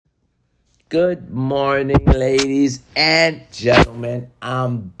Good morning, ladies and gentlemen.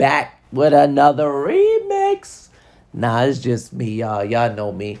 I'm back with another remix. Nah, it's just me, y'all. Y'all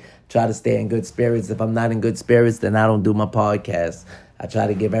know me. Try to stay in good spirits. If I'm not in good spirits, then I don't do my podcast. I try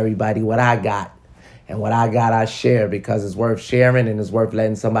to give everybody what I got. And what I got, I share because it's worth sharing and it's worth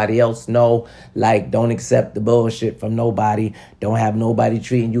letting somebody else know. Like, don't accept the bullshit from nobody. Don't have nobody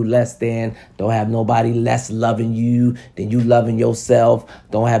treating you less than. Don't have nobody less loving you than you loving yourself.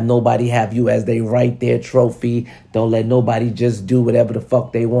 Don't have nobody have you as they right there trophy. Don't let nobody just do whatever the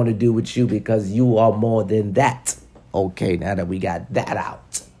fuck they want to do with you because you are more than that. Okay, now that we got that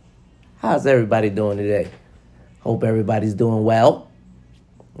out. How's everybody doing today? Hope everybody's doing well.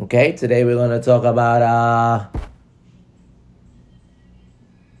 Okay, today we're going to talk about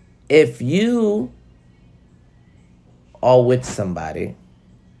if you are with somebody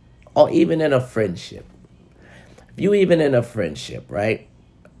or even in a friendship. If you even in a friendship, right?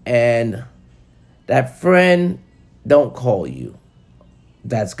 And that friend don't call you.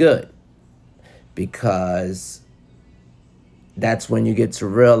 That's good. Because that's when you get to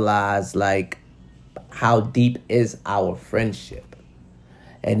realize like how deep is our friendship.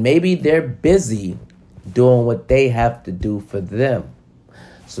 And maybe they're busy doing what they have to do for them.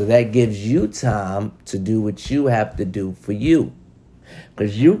 So that gives you time to do what you have to do for you.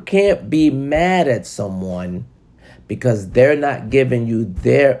 Because you can't be mad at someone because they're not giving you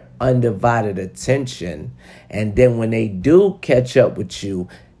their undivided attention. And then when they do catch up with you,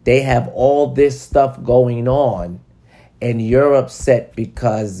 they have all this stuff going on. And you're upset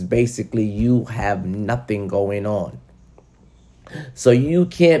because basically you have nothing going on. So you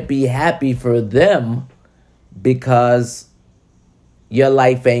can't be happy for them because your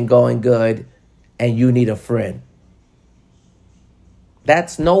life ain't going good and you need a friend.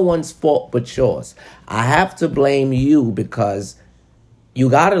 That's no one's fault but yours. I have to blame you because you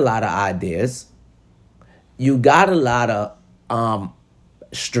got a lot of ideas. You got a lot of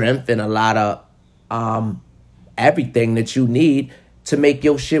strength and a lot of everything that you need to make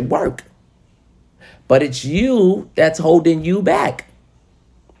your shit work. But it's you that's holding you back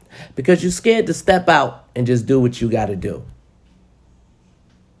because you're scared to step out and just do what you got to do.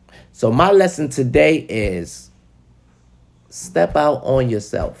 So my lesson today is step out on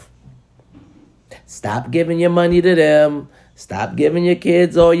yourself. Stop giving your money to them. Stop giving your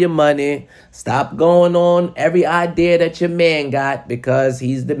kids all your money. Stop going on every idea that your man got because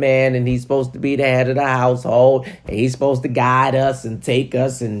he's the man and he's supposed to be the head of the household. And he's supposed to guide us and take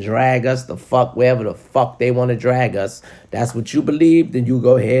us and drag us the fuck wherever the fuck they want to drag us. That's what you believe, then you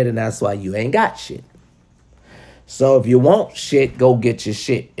go ahead and that's why you ain't got shit. So if you want shit, go get your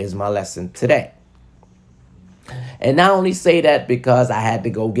shit is my lesson today. And I only say that because I had to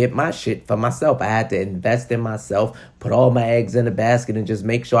go get my shit for myself. I had to invest in myself, put all my eggs in the basket and just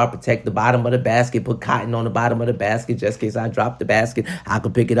make sure I protect the bottom of the basket, put cotton on the bottom of the basket just in case I drop the basket. I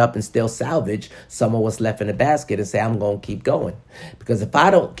could pick it up and still salvage some of what's left in the basket and say I'm going to keep going. Because if I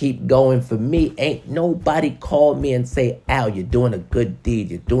don't keep going for me, ain't nobody call me and say, Al, you're doing a good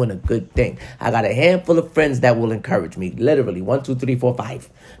deed. You're doing a good thing. I got a handful of friends that will encourage me. Literally 1, 2, 3, 4, 5.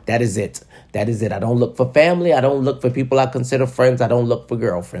 That is it. That is it. I don't look for family. I don't look for people I consider friends. I don't look for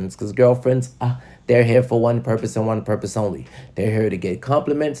girlfriends because girlfriends, they're here for one purpose and one purpose only. They're here to get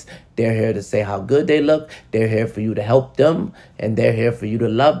compliments. They're here to say how good they look. They're here for you to help them and they're here for you to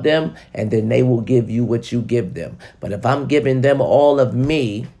love them and then they will give you what you give them. But if I'm giving them all of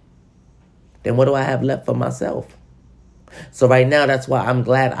me, then what do I have left for myself? So right now, that's why I'm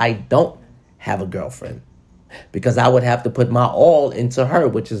glad I don't have a girlfriend. Because I would have to put my all into her,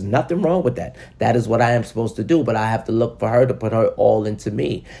 which is nothing wrong with that. That is what I am supposed to do. But I have to look for her to put her all into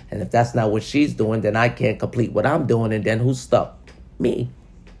me. And if that's not what she's doing, then I can't complete what I'm doing. And then who's stuck? Me.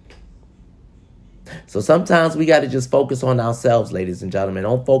 So sometimes we got to just focus on ourselves, ladies and gentlemen.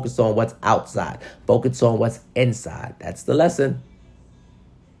 Don't focus on what's outside. Focus on what's inside. That's the lesson.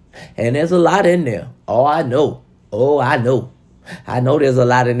 And there's a lot in there. I know. I know there's a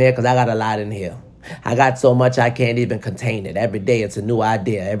lot in there because I got a lot in here. I got so much I can't even contain it. Every day it's a new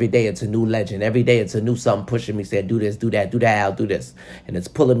idea. Every day it's a new legend. Every day it's a new something pushing me, saying, do this, do that, I'll do this. And it's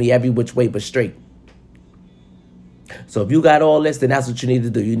pulling me every which way but straight. So if you got all this, then that's what you need to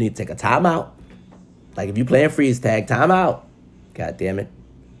do. You need to take a time out. Like if you playing freeze tag, time out. God damn it.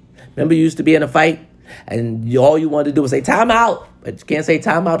 Remember you used to be in a fight and all you wanted to do was say time out. But you can't say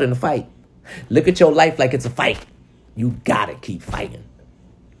time out in a fight. Look at your life like it's a fight. You gotta keep fighting.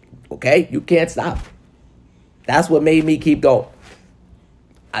 Okay? You can't stop. That's what made me keep going.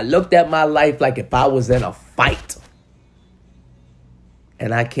 I looked at my life like if I was in a fight.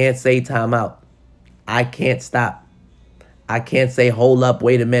 And I can't say time out. I can't stop. I can't say, hold up,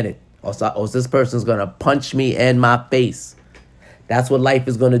 wait a minute. Or this person's going to punch me in my face. That's what life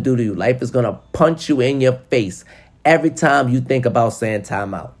is going to do to you. Life is going to punch you in your face every time you think about saying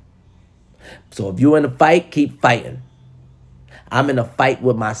time out. So if you're in a fight, keep fighting. I'm in a fight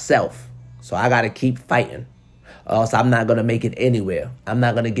with myself. So I got to keep fighting. Or else I'm not going to make it anywhere. I'm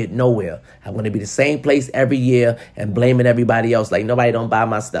not going to get nowhere. I'm going to be the same place every year and blaming everybody else. Like nobody don't buy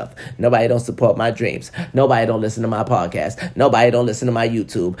my stuff. Nobody don't support my dreams. Nobody don't listen to my podcast. Nobody don't listen to my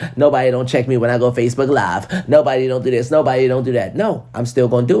YouTube. Nobody don't check me when I go Facebook Live. Nobody don't do this. Nobody don't do that. No, I'm still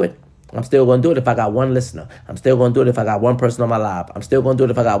going to do it. I'm still going to do it if I got one listener. I'm still going to do it if I got one person on my live. I'm still going to do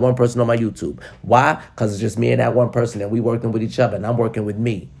it if I got one person on my YouTube. Why? Because it's just me and that one person and we working with each other and I'm working with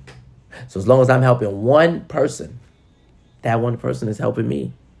me. So as long as I'm helping one person, that one person is helping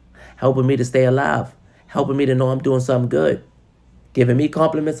me to stay alive, helping me to know I'm doing something good, giving me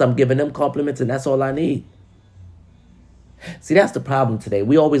compliments, I'm giving them compliments, and that's all I need. See, that's the problem today.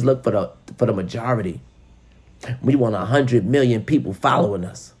 We always look for the majority. We want 100 million people following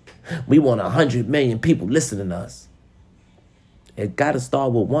us. We want 100 million people listening to us. It got to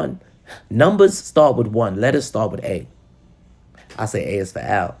start with one. Numbers start with one. Letters start with A. I say A is for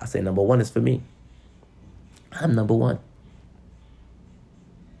Al. I say number one is for me. I'm number one.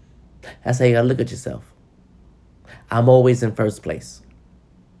 That's how you gotta look at yourself. I'm always in first place.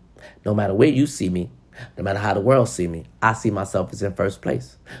 No matter where you see me, no matter how the world see me, I see myself as in first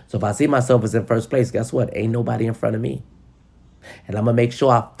place. So if I see myself as in first place, guess what? Ain't nobody in front of me. And I'm gonna make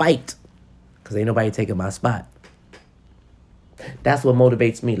sure I fight because ain't nobody taking my spot. That's what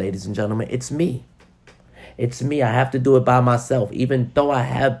motivates me, ladies and gentlemen. It's me. It's me. I have to do it by myself. Even though I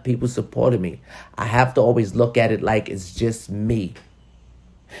have people supporting me, I have to always look at it like it's just me.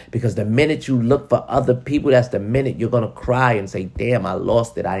 Because the minute you look for other people, that's the minute you're going to cry and say, damn, I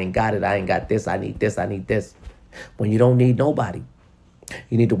lost it. I ain't got it. I ain't got this. I need this. I need this. When you don't need nobody.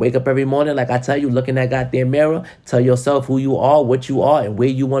 You need to wake up every morning, like I tell you, look in that goddamn mirror, tell yourself who you are, what you are, and where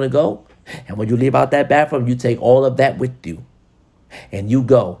you want to go. And when you leave out that bathroom, you take all of that with you. And you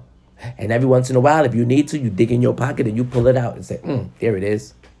go. And every once in a while, if you need to, you dig in your pocket and you pull it out and say, there it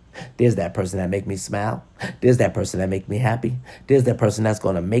is. There's that person that make me smile. There's that person that make me happy. There's that person that's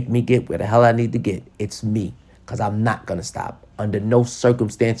going to make me get where the hell I need to get. It's me, because I'm not going to stop. Under no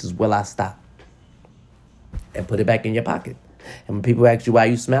circumstances will I stop. And put it back in your pocket. And when people ask you why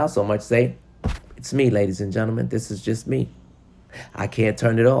you smile so much, say, it's me, ladies and gentlemen. This is just me. I can't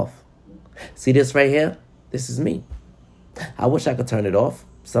turn it off. See this right here? This is me. I wish I could turn it off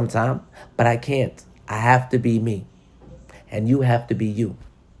sometime, but I can't. I have to be me. And you have to be you.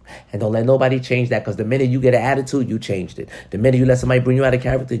 And don't let nobody change that, because the minute you get an attitude, you changed it. The minute you let somebody bring you out of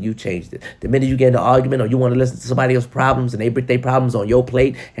character, you changed it. The minute you get in an argument or you want to listen to somebody else's problems and they bring their problems on your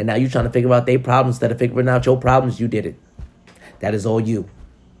plate and now you're trying to figure out their problems instead of figuring out your problems, you did it. That is all you.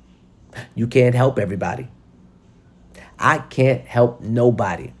 You can't help everybody. I can't help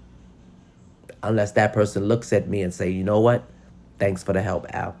nobody unless that person looks at me and say, you know what? Thanks for the help,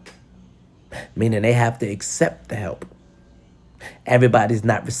 Al. Meaning they have to accept the help. Everybody's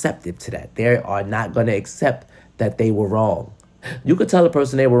not receptive to that. They are not going to accept that they were wrong. You could tell a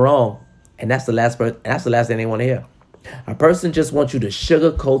person they were wrong, and that's the last thing they want to hear. A person just wants you to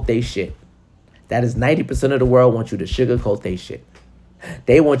sugarcoat their shit. That is 90% of the world wants you to sugarcoat their shit.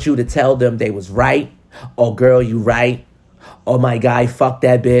 They want you to tell them they was right, or girl, you right, or my guy, fuck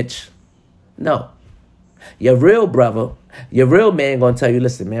that bitch. No. Your real brother, your real man gonna tell you,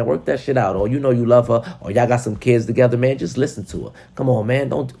 listen, man, work that shit out. Or you know you love her, or y'all got some kids together, man, just listen to her. Come on, man,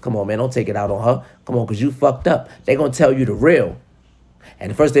 don't take it out on her. Come on, because you fucked up. They gonna tell you the real.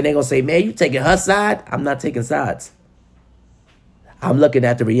 And the first thing they gonna say, man, you taking her side? I'm not taking sides. I'm looking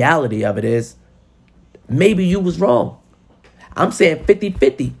at the reality of it is, maybe you was wrong. I'm saying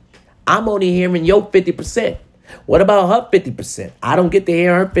 50-50. I'm only hearing your 50%. What about her 50%? I don't get to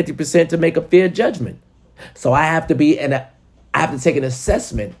hear her 50% to make a fair judgment. So I have to take an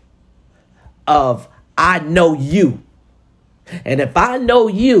assessment of, I know you. And if I know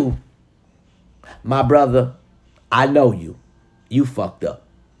you, my brother, I know you. You fucked up.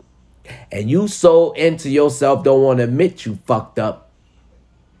 And you so into yourself, don't want to admit you fucked up,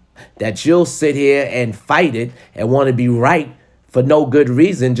 that you'll sit here and fight it and want to be right for no good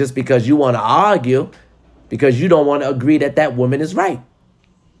reason, just because you want to argue, because you don't want to agree that that woman is right.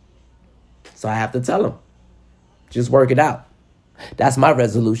 So I have to tell them, just work it out. That's my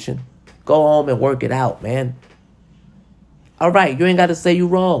resolution. Go home and work it out, man. All right, you ain't got to say you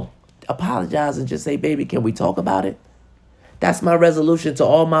wrong. Apologize and just say, baby, can we talk about it? That's my resolution to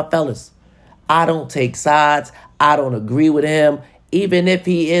all my fellas. I don't take sides. I don't agree with him. Even if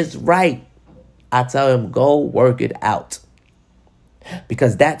he is right, I tell him, go work it out.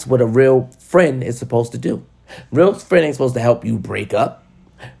 Because that's what a real friend is supposed to do. Real friend ain't supposed to help you break up.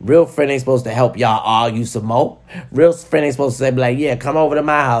 Real friend ain't supposed to help y'all argue some more. Real friend ain't supposed to say, like, yeah, come over to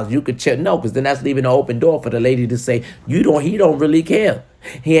my house. You could chill. No, because then that's leaving an open door for the lady to say, he don't really care.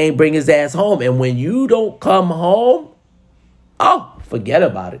 He ain't bring his ass home. And when you don't come home, oh, forget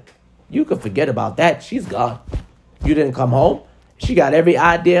about it. You can forget about that. She's gone. You didn't come home. She got every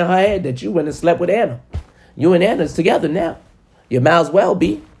idea in her head that you went and slept with Anna. You and Anna's together now. You might as well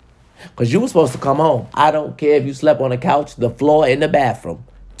be. Because you were supposed to come home. I don't care if you slept on the couch, the floor, in the bathroom,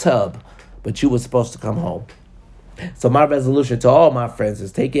 tub. But you were supposed to come home. So my resolution to all my friends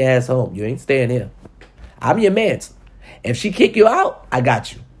is take your ass home. You ain't staying here. I'm your man. If she kick you out, I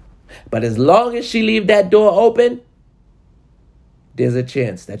got you. But as long as she leave that door open, there's a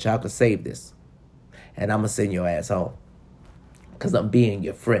chance that y'all can save this. And I'm going to send your ass home. Because I'm being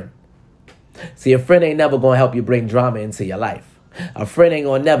your friend. See, a friend ain't never going to help you bring drama into your life. A friend ain't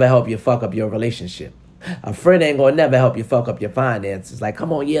going to never help you fuck up your relationship. A friend ain't going to never help you fuck up your finances. Like,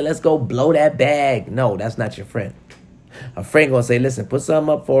 come on, yeah, let's go blow that bag. No, that's not your friend. A friend going to say, listen, put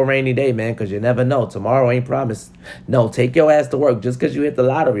something up for a rainy day, man, because you never know. Tomorrow ain't promised. No, take your ass to work. Just because you hit the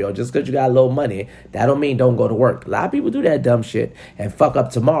lottery or just because you got a little money, that don't mean don't go to work. A lot of people do that dumb shit and fuck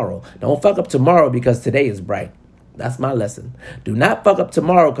up tomorrow. Don't fuck up tomorrow because today is bright. That's my lesson. Do not fuck up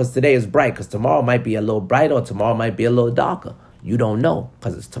tomorrow because today is bright, because tomorrow might be a little brighter or tomorrow might be a little darker. You don't know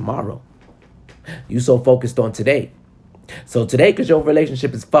because it's tomorrow. You so focused on today. So today, because your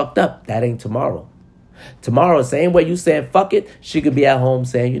relationship is fucked up, that ain't tomorrow. Tomorrow, same way you saying fuck it, she could be at home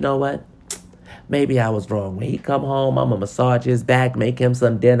saying, you know what? Maybe I was wrong. When he come home, I'm going to massage his back, make him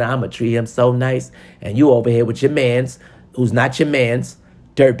some dinner. I'm going to treat him so nice. And you over here with your mans, who's not your mans,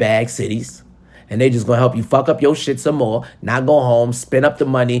 dirtbag cities. And they just going to help you fuck up your shit some more, not go home, spend up the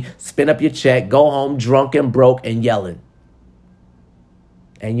money, spend up your check, go home drunk and broke and yelling.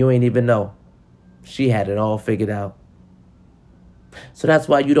 And you ain't even know. She had it all figured out. So that's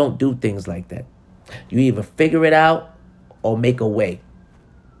why you don't do things like that. You either figure it out or make a way.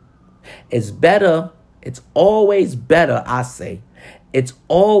 It's better. It's always better, I say. It's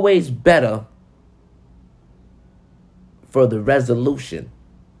always better for the resolution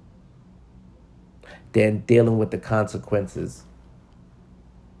than dealing with the consequences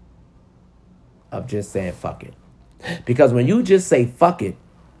of just saying fuck it. Because when you just say fuck it,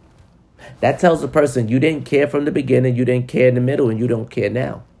 that tells the person you didn't care from the beginning, you didn't care in the middle, and you don't care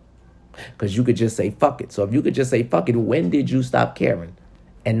now. Because you could just say fuck it. So if you could just say fuck it, when did you stop caring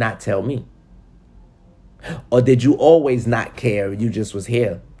and not tell me? Or did you always not care? You just was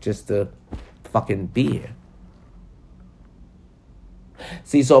here just to fucking be here.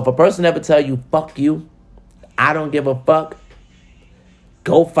 See, so if a person ever tell you, fuck you, I don't give a fuck,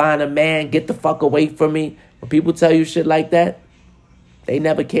 go find a man, get the fuck away from me. When people tell you shit like that, they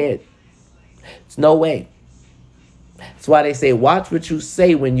never cared. It's no way. That's why they say, watch what you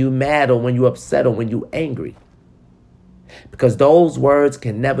say when you mad or when you upset or when you angry. Because those words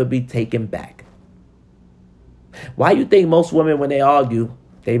can never be taken back. Why you think most women, when they argue,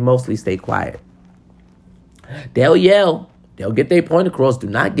 they mostly stay quiet? They'll yell. They'll get their point across. Do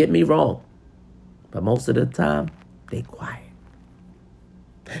not get me wrong. But most of the time, they quiet.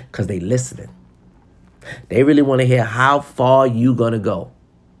 Because they listening. They really want to hear how far you going to go.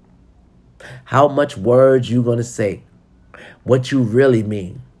 How much words you going to say. What you really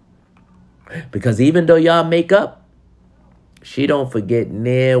mean. Because even though y'all make up, she don't forget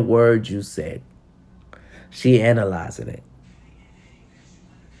near words you said. She analyzing it.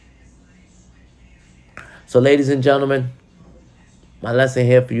 So ladies and gentlemen, my lesson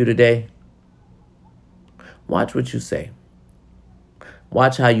here for you today. Watch what you say.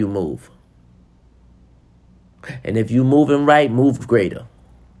 Watch how you move. And if you moving right, move greater.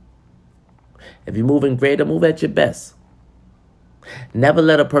 If you're moving greater, move at your best. Never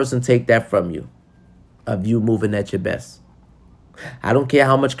let a person take that from you, of you moving at your best. I don't care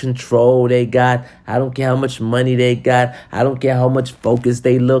how much control they got. I don't care how much money they got. I don't care how much focus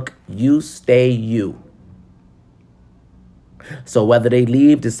they look. You stay you. So whether they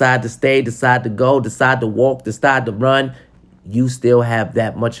leave, decide to stay, decide to go, decide to walk, decide to run, you still have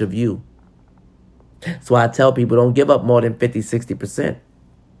that much of you. So I tell people, don't give up more than 50, 60%.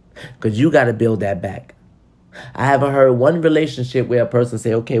 Because you got to build that back. I haven't heard one relationship where a person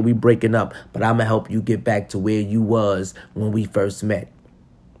say, okay, we breaking up, but I'm going to help you get back to where you was when we first met.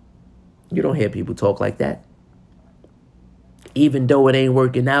 You don't hear people talk like that. Even though it ain't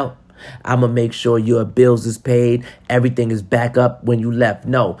working out, I'm going to make sure your bills is paid, everything is back up when you left.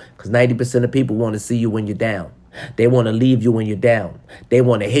 No, because 90% of people want to see you when you're down. They want to leave you when you're down. They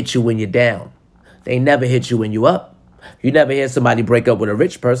want to hit you when you're down. They never hit you when you up. You never hear somebody break up with a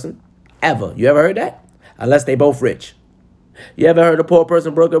rich person. Ever. You ever heard that? Unless they both rich. You ever heard a poor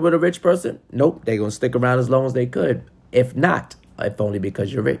person broke up with a rich person? Nope. They're going to stick around as long as they could. If not, if only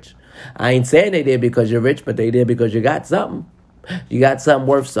because you're rich. I ain't saying they did because you're rich, but they did because you got something. You got something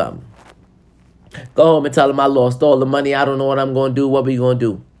worth something. Go home and tell them I lost all the money. I don't know what I'm going to do. What we going to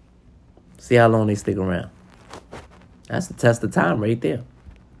do? See how long they stick around. That's the test of time right there.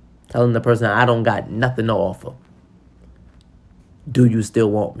 Telling the person I don't got nothing to offer. Do you still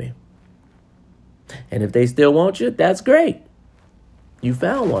want me? And if they still want you, that's great. You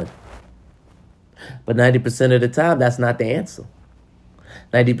found one. But 90% of the time, that's not the answer.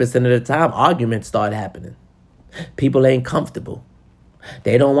 90% of the time, arguments start happening. People ain't comfortable.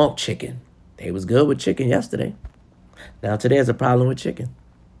 They don't want chicken. They was good with chicken yesterday. Now today is a problem with chicken.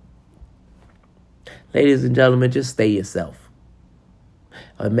 Ladies and gentlemen, just stay yourself.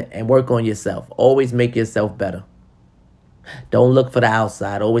 And work on yourself. Always make yourself better. Don't look for the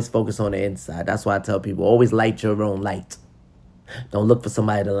outside. Always focus on the inside. That's why I tell people, always light your own light. Don't look for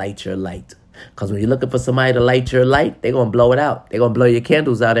somebody to light your light. Because when you're looking for somebody to light your light, they're going to blow it out. They're going to blow your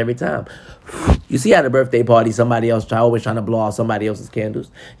candles out every time. You see at a birthday party, somebody else always trying to blow out somebody else's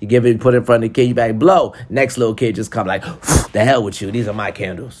candles. You put it in front of the kid, you back, blow. Next little kid just come like, the hell with you. These are my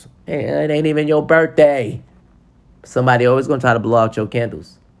candles. Hey, it ain't even your birthday. Somebody always going to try to blow out your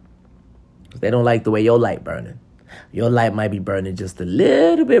candles. They don't like the way your light burning. Your light might be burning just a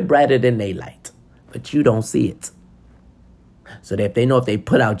little bit brighter than their light, but you don't see it. So that if they know if they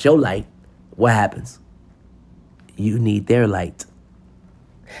put out your light, what happens? You need their light.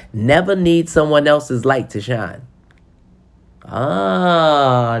 Never need someone else's light to shine.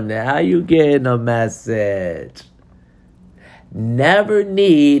 Now you getting a message. Never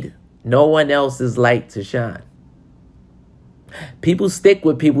need no one else's light to shine. People stick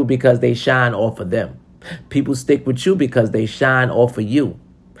with people because they shine off of them. People stick with you because they shine off of you.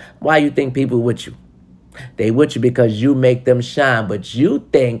 Why you think people with you? They with you because you make them shine, but you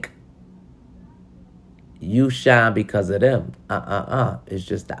think you shine because of them. It's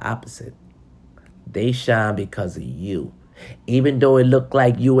just the opposite. They shine because of you. Even though it look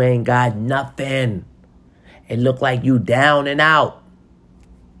like you ain't got nothing. It look like you down and out.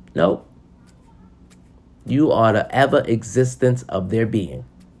 Nope. You are the ever existence of their being.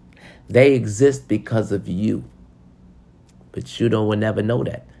 They exist because of you. But you will never know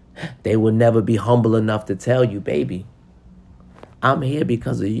that. They will never be humble enough to tell you, baby, I'm here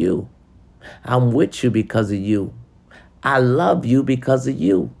because of you. I'm with you because of you. I love you because of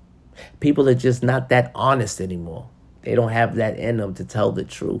you. People are just not that honest anymore. They don't have that in them to tell the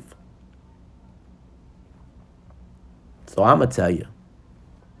truth. So I'm going to tell you.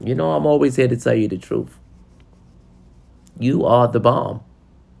 You know, I'm always here to tell you the truth. You are the bomb.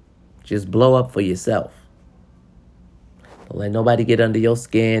 Just blow up for yourself. Don't let nobody get under your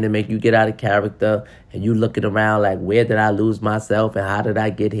skin and make you get out of character and you looking around like, where did I lose myself and how did I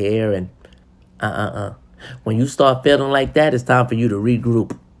get here? And When you start feeling like that, it's time for you to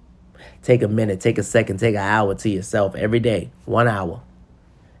regroup. Take a minute, take a second, take an hour to yourself every day. 1 hour.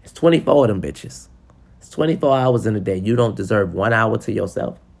 It's 24 of them bitches. It's 24 hours in a day. You don't deserve 1 hour to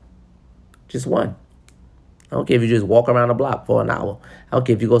yourself. Just one. I don't care if you just walk around the block for an hour. I don't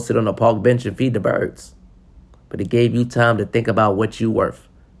care if you go sit on a park bench and feed the birds. But it gave you time to think about what you're worth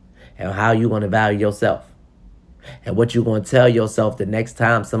and how you're going to value yourself. And what you're going to tell yourself the next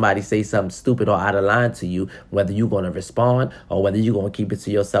time somebody say something stupid or out of line to you, whether you're going to respond or whether you're going to keep it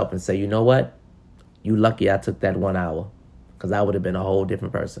to yourself and say, you know what? You lucky I took that 1 hour because I would have been a whole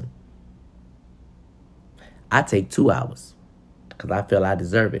different person. I take 2 hours because I feel I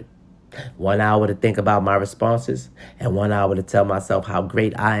deserve it. 1 hour to think about my responses and 1 hour to tell myself how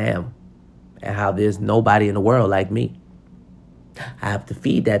great I am and how there's nobody in the world like me. I have to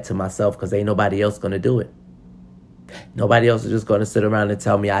feed that to myself because ain't nobody else going to do it. Nobody else is just going to sit around and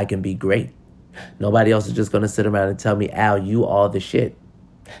tell me I can be great. Nobody else is just going to sit around and tell me, Al, you are the shit.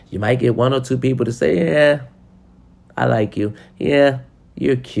 You might get 1 or 2 people to say, yeah, I like you. Yeah,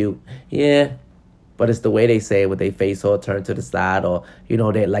 you're cute. Yeah. But it's the way they say it with their face all turned to the side or, you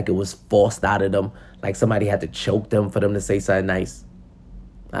know, they like it was forced out of them. Like somebody had to choke them for them to say something nice.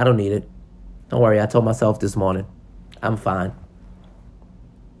 I don't need it. Don't worry. I told myself this morning, I'm fine.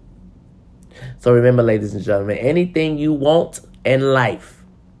 So remember, ladies and gentlemen, anything you want in life,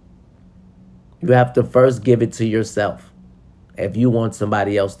 you have to first give it to yourself if you want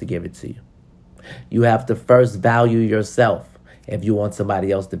somebody else to give it to you. You have to first value yourself if you want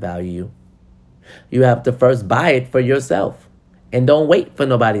somebody else to value you. You have to first buy it for yourself and don't wait for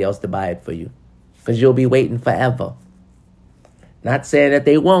nobody else to buy it for you because you'll be waiting forever. Not saying that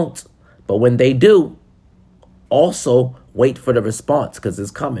they won't, but when they do, also wait for the response because it's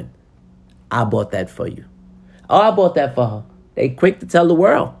coming. I bought that for you. Oh, I bought that for her. They quick to tell the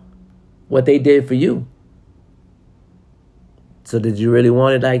world what they did for you. So did you really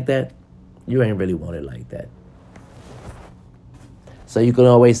want it like that? You ain't really want it like that. So you can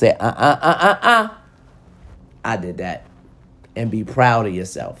always say, I did that. And be proud of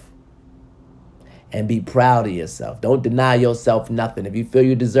yourself. And be proud of yourself. Don't deny yourself nothing. If you feel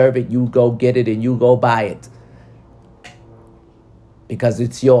you deserve it, you go get it and you go buy it. Because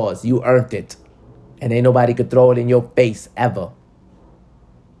it's yours. You earned it. And ain't nobody could throw it in your face ever.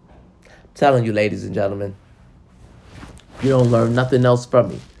 I'm telling you, ladies and gentlemen, you don't learn nothing else from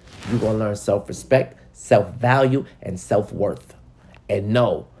me. You're going to learn self-respect, self-value, and self-worth. And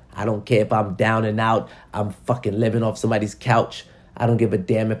no, I don't care if I'm down and out. I'm fucking living off somebody's couch. I don't give a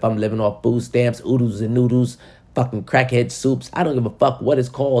damn if I'm living off food stamps, oodles and noodles, fucking crackhead soups. I don't give a fuck what it's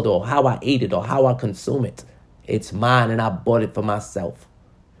called or how I eat it or how I consume it. It's mine and I bought it for myself.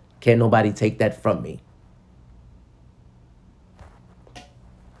 Can't nobody take that from me.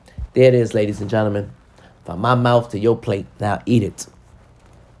 There it is, ladies and gentlemen. From my mouth to your plate. Now eat it.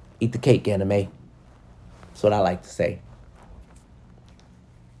 Eat the cake, anime. That's what I like to say.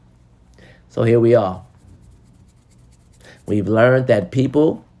 So here we are. We've learned that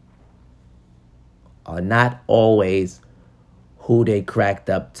people are not always who they cracked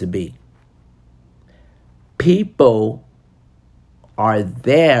up to be. People are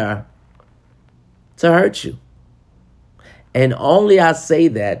there to hurt you. And only I say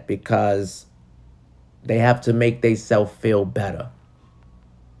that because they have to make themselves feel better.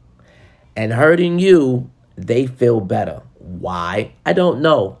 And hurting you, they feel better. Why? I don't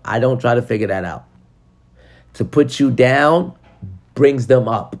know. I don't try to figure that out. To put you down brings them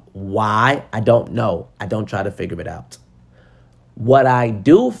up. Why? I don't know. I don't try to figure it out. What I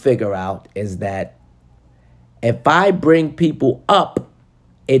do figure out is that if I bring people up,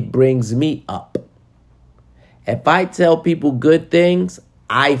 it brings me up. If I tell people good things,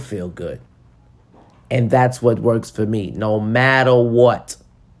 I feel good. And that's what works for me, no matter what.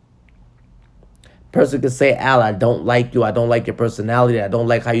 Person could say, Al, I don't like you. I don't like your personality. I don't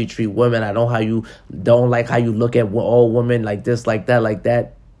like how you treat women. I don't like how you look at all women like this, like that, like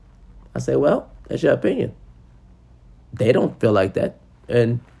that. I say, well, that's your opinion. They don't feel like that.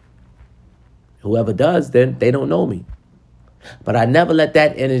 And whoever does, then they don't know me. But I never let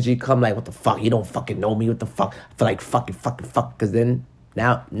that energy come like, what the fuck? You don't fucking know me. What the fuck? I feel like fucking. Because then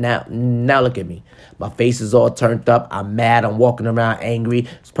now look at me. My face is all turned up. I'm mad. I'm walking around angry.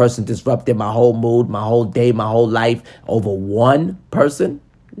 This person disrupted my whole mood, my whole day, my whole life over one person?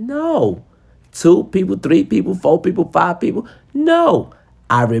 No. 2 people, 3 people, 4 people, 5 people? No.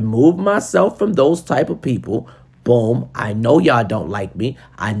 I remove myself from those type of people. Boom. I know y'all don't like me.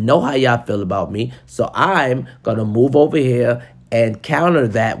 I know how y'all feel about me. So I'm going to move over here and counter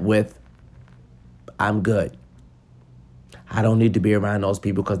that with, I'm good. I don't need to be around those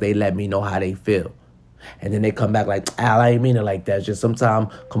people because they let me know how they feel. And then they come back like, Al, I ain't mean it like that. Just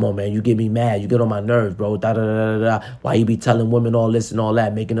sometimes, come on, man, you get me mad. You get on my nerves, bro. Why you be telling women all this and all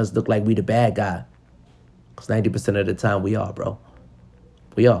that, making us look like we the bad guy? Because 90% of the time we are, bro.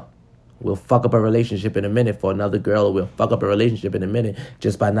 We are. We'll fuck up a relationship in a minute for another girl, or we'll fuck up a relationship in a minute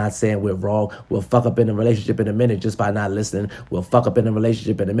just by not saying we're wrong. We'll fuck up in a relationship in a minute just by not listening. We'll fuck up in a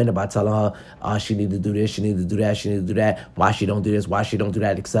relationship in a minute by telling her, she need to do this, she need to do that, she need to do that. Why she don't do this, why she don't do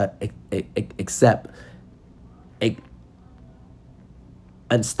that, except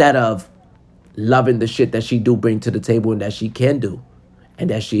instead of loving the shit that she do bring to the table and that she can do and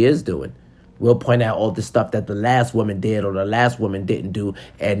that she is doing. We'll point out all the stuff that the last woman did or the last woman didn't do,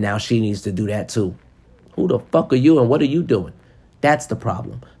 and now she needs to do that too. Who the fuck are you and what are you doing? That's the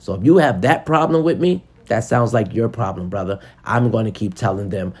problem. So if you have that problem with me, that sounds like your problem, brother. I'm going to keep telling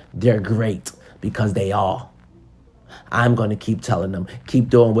them they're great because they are. I'm going to keep telling them, keep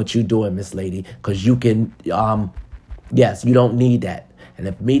doing what you're doing, Miss Lady, because you can, yes, you don't need that. And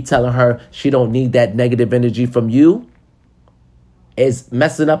if me telling her she don't need that negative energy from you is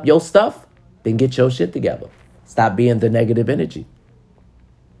messing up your stuff, then get your shit together. Stop being the negative energy.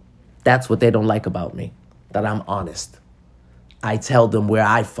 That's what they don't like about me, that I'm honest. I tell them where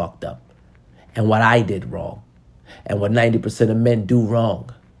I fucked up and what I did wrong and what 90% of men do wrong.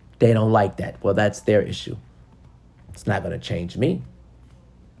 They don't like that. Well, that's their issue. It's not going to change me.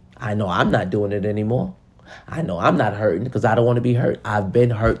 I know I'm not doing it anymore. I know I'm not hurting because I don't want to be hurt. I've been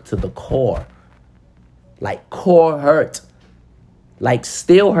hurt to the core. Like core hurt. Like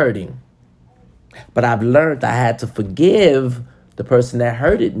still hurting. But I've learned I had to forgive the person that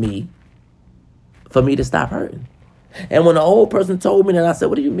hurted me for me to stop hurting. And when the old person told me that, I said,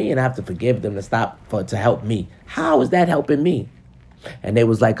 what do you mean I have to forgive them to help me? How is that helping me? And they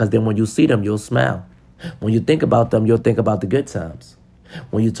was like, because then when you see them, you'll smile. When you think about them, you'll think about the good times.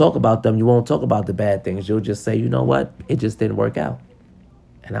 When you talk about them, you won't talk about the bad things. You'll just say, you know what? It just didn't work out.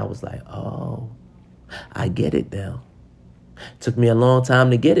 And I was like, oh, I get it now. Took me a long time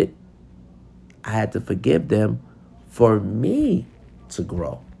to get it. I had to forgive them for me to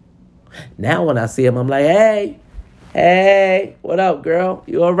grow. Now when I see them, I'm like, hey, what up, girl?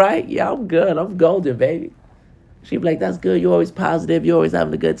 You all right? Yeah, I'm good. I'm golden, baby. She be like, that's good. You're always positive. You're always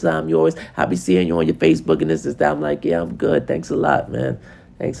having a good time. I be seeing you on your Facebook and this, that. I'm like, yeah, I'm good. Thanks a lot, man.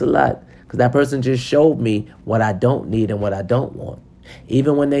 Thanks a lot. Because that person just showed me what I don't need and what I don't want.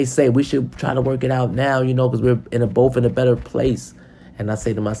 Even when they say we should try to work it out now, because we're both in a better place. And I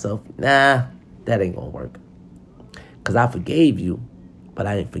say to myself, nah, that ain't going to work. Because I forgave you, but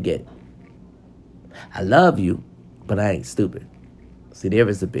I didn't forget. I love you, but I ain't stupid. See, there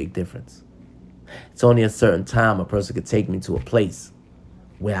is a big difference. It's only a certain time a person could take me to a place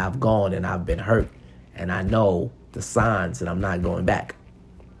where I've gone and I've been hurt and I know the signs and I'm not going back.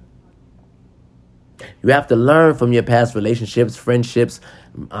 You have to learn from your past relationships, friendships,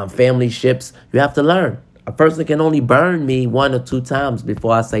 family ships. You have to learn. A person can only burn me 1 or 2 times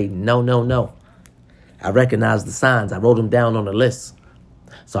before I say no. I recognize the signs. I wrote them down on a list.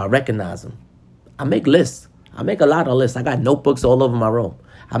 So I recognize them. I make lists. I make a lot of lists. I got notebooks all over my room.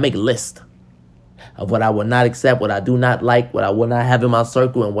 I make lists of what I will not accept, what I do not like, what I will not have in my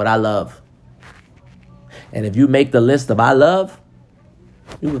circle, and what I love. And if you make the list of I love,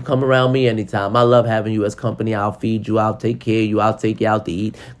 you can come around me anytime. I love having you as company. I'll feed you. I'll take care of you. I'll take you out to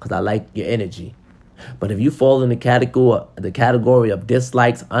eat because I like your energy. But if you fall in the category of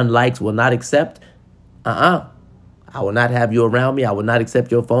dislikes, unlikes, will not accept, I will not have you around me. I will not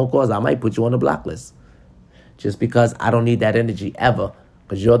accept your phone calls. I might put you on the block list. Just because I don't need that energy ever.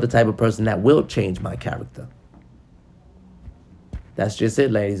 Because you're the type of person that will change my character. That's just it,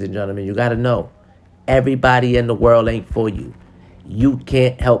 ladies and gentlemen. You got to know, everybody in the world ain't for you. You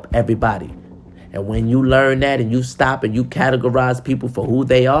can't help everybody. And when you learn that and you stop and you categorize people for who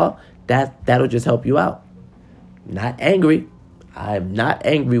they are, that'll just help you out. Not angry. I'm not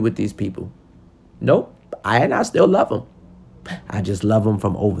angry with these people. Nope. I still love them. I just love them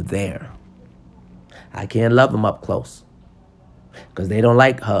from over there. I can't love them up close. Because they don't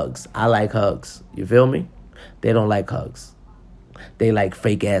like hugs. I like hugs. You feel me? They don't like hugs. They like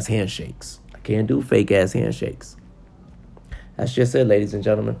fake-ass handshakes. I can't do fake-ass handshakes. That's just it, ladies and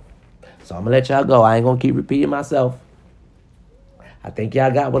gentlemen. So I'm going to let y'all go. I ain't going to keep repeating myself. I think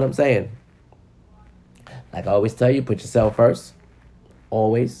y'all got what I'm saying. Like I always tell you, put yourself first.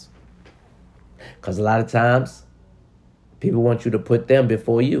 Always. Because a lot of times, people want you to put them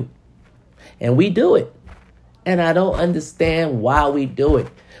before you. And we do it. And I don't understand why we do it.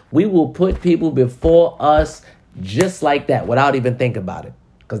 We will put people before us just like that without even thinking about it.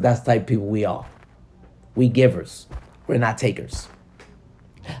 Because that's the type of people we are. We givers. We're not takers.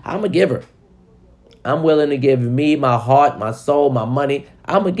 I'm a giver. I'm willing to give me, my heart, my soul, my money.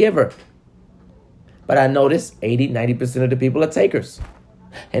 I'm a giver. But I notice 80-90% of the people are takers.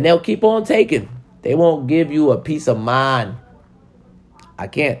 And they'll keep on taking. They won't give you a peace of mind. I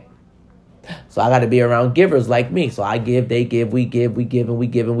can't. So I got to be around givers like me. So I give, they give, we give, we give, and we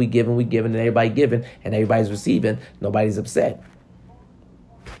give, and we give, and we give, and everybody giving, and everybody's receiving. Nobody's upset.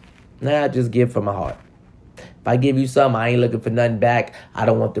 Nah, I just give from my heart. If I give you something, I ain't looking for nothing back. I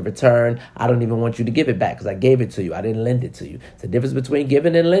don't want the return. I don't even want you to give it back because I gave it to you. I didn't lend it to you. It's the difference between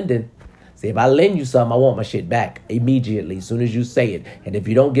giving and lending. See, if I lend you something, I want my shit back immediately as soon as you say it. And if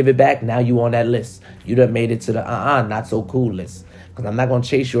you don't give it back, now you on that list. You done made it to the not so cool list. Because I'm not going to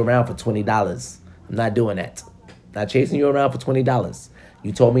chase you around for $20. I'm not doing that. Not chasing you around for $20.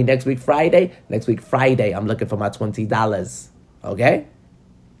 You told me next week Friday. Next week Friday, I'm looking for my $20. Okay?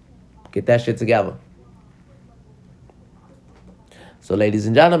 Get that shit together. So, ladies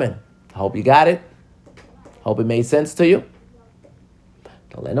and gentlemen, I hope you got it. Hope it made sense to you.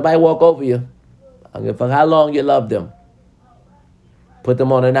 Don't let nobody walk over you. I don't give a fuck how long you love them. Put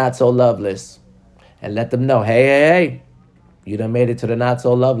them on a not-so-love list. And let them know, hey, you done made it to the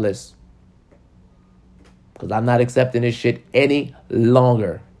not-so-love list. Because I'm not accepting this shit any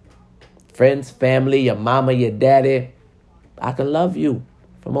longer. Friends, family, your mama, your daddy. I can love you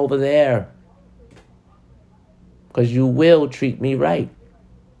from over there. Because you will treat me right.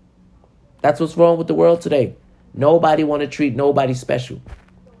 That's what's wrong with the world today. Nobody want to treat nobody special.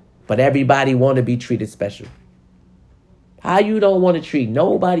 But everybody want to be treated special. How you don't want to treat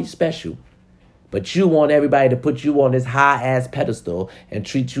nobody special, but you want everybody to put you on this high-ass pedestal and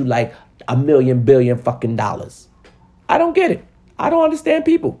treat you like $1 million billion fucking dollars. I don't get it. I don't understand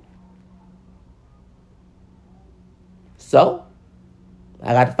people. So,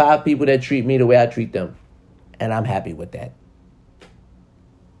 I got 5 people that treat me the way I treat them. And I'm happy with that.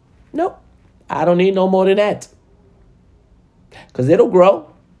 Nope. I don't need no more than that. Because it'll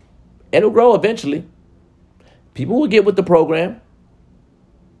grow. It'll grow eventually. People will get with the program.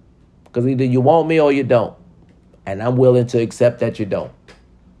 Because either you want me or you don't. And I'm willing to accept that you don't.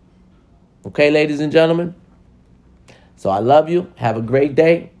 Okay, ladies and gentlemen? So I love you. Have a great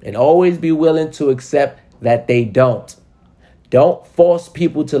day. And always be willing to accept that they don't. Don't force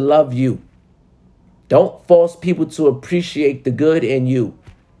people to love you. Don't force people to appreciate the good in you.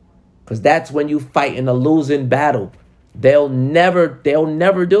 Because that's when you fight in a losing battle. They'll never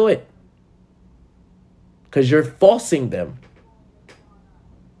do it. Because you're forcing them.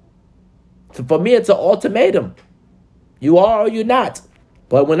 So for me, it's an ultimatum. You are or you're not.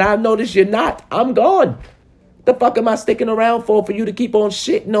 But when I notice you're not, I'm gone. The fuck am I sticking around for you to keep on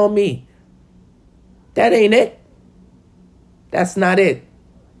shitting on me? That ain't it. That's not it.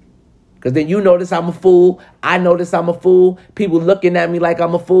 Because then you notice I'm a fool. I notice I'm a fool. People looking at me like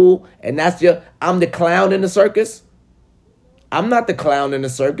I'm a fool. And I'm the clown in the circus. I'm not the clown in the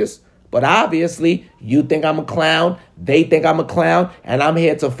circus. But obviously, you think I'm a clown. They think I'm a clown. And I'm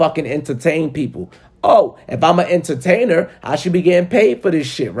here to fucking entertain people. Oh, if I'm an entertainer, I should be getting paid for this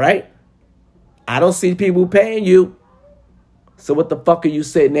shit, right? I don't see people paying you. So what the fuck are you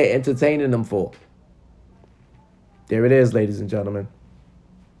sitting there entertaining them for? There it is, ladies and gentlemen.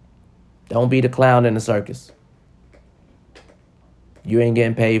 Don't be the clown in the circus. You ain't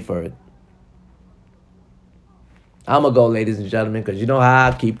getting paid for it. I'm going to go, ladies and gentlemen, because you know how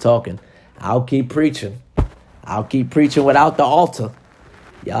I keep talking. I'll keep preaching. I'll keep preaching without the altar.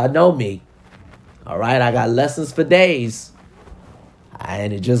 Y'all know me. All right, I got lessons for days.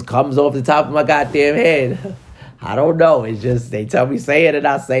 And it just comes off the top of my goddamn head. I don't know. It's just, they tell me say it and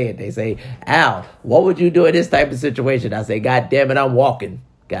I say it. They say, Al, what would you do in this type of situation? I say, God damn it, I'm walking.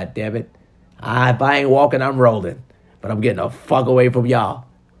 God damn it. If I ain't walking, I'm rolling. But I'm getting the fuck away from y'all.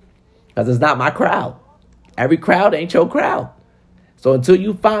 Because it's not my crowd. Every crowd ain't your crowd. So until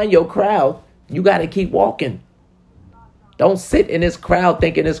you find your crowd, you got to keep walking. Don't sit in this crowd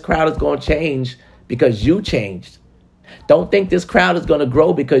thinking this crowd is going to change because you changed. Don't think this crowd is going to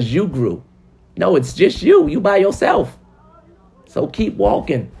grow because you grew. No, it's just you. You by yourself. So keep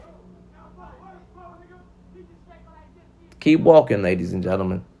walking. Keep walking, ladies and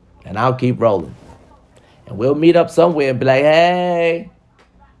gentlemen. And I'll keep rolling. And we'll meet up somewhere and be like, hey,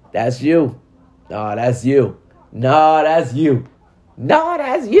 that's you. No, that's you. No, that's you. No,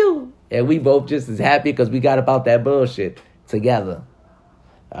 that's you. And we both just as happy because we got about that bullshit together.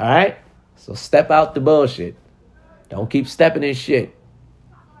 All right? So step out the bullshit. Don't keep stepping in shit.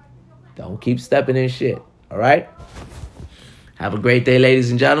 Don't keep stepping in shit. All right? Have a great day,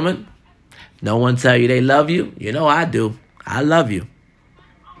 ladies and gentlemen. No one tell you they love you. You know I do. I love you.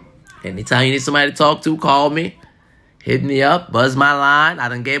 Anytime you need somebody to talk to, call me. Hit me up. Buzz my line. I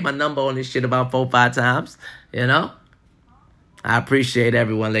done gave my number on this shit about 4 or 5 times. You know? I appreciate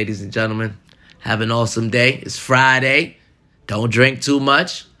everyone, ladies and gentlemen. Have an awesome day. It's Friday. Don't drink too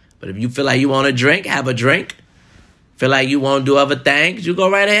much. But if you feel like you want to drink, have a drink. Feel like you want to do other things, you go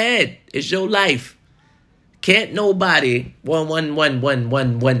right ahead. It's your life. Can't nobody... One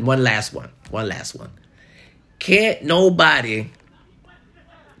last one. Can't nobody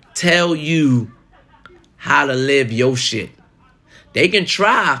tell you how to live your shit. They can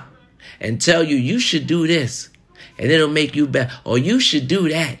try and tell you should do this. And it'll make you better. Or you should do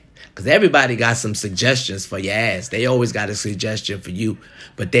that. Because everybody got some suggestions for your ass. They always got a suggestion for you.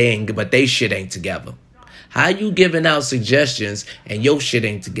 But they shit ain't together. How you giving out suggestions and your shit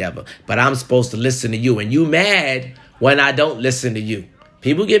ain't together? But I'm supposed to listen to you. And you mad when I don't listen to you.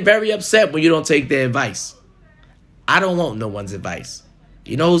 People get very upset when you don't take their advice. I don't want no one's advice.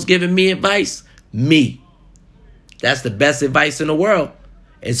 You know who's giving me advice? Me. That's the best advice in the world.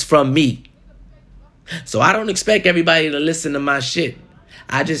 It's from me. So I don't expect everybody to listen to my shit.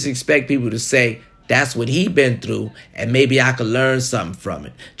 I just expect people to say, that's what he been through, and maybe I could learn something from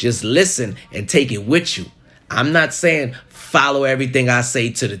it. Just listen and take it with you. I'm not saying follow everything I say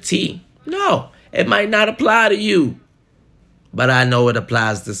to the T. No, it might not apply to you. But I know it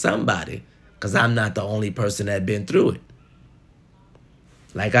applies to somebody, because I'm not the only person that been through it.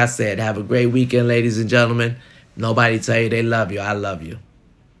 Like I said, have a great weekend, ladies and gentlemen. Nobody tell you they love you. I love you.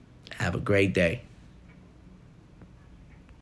 Have a great day.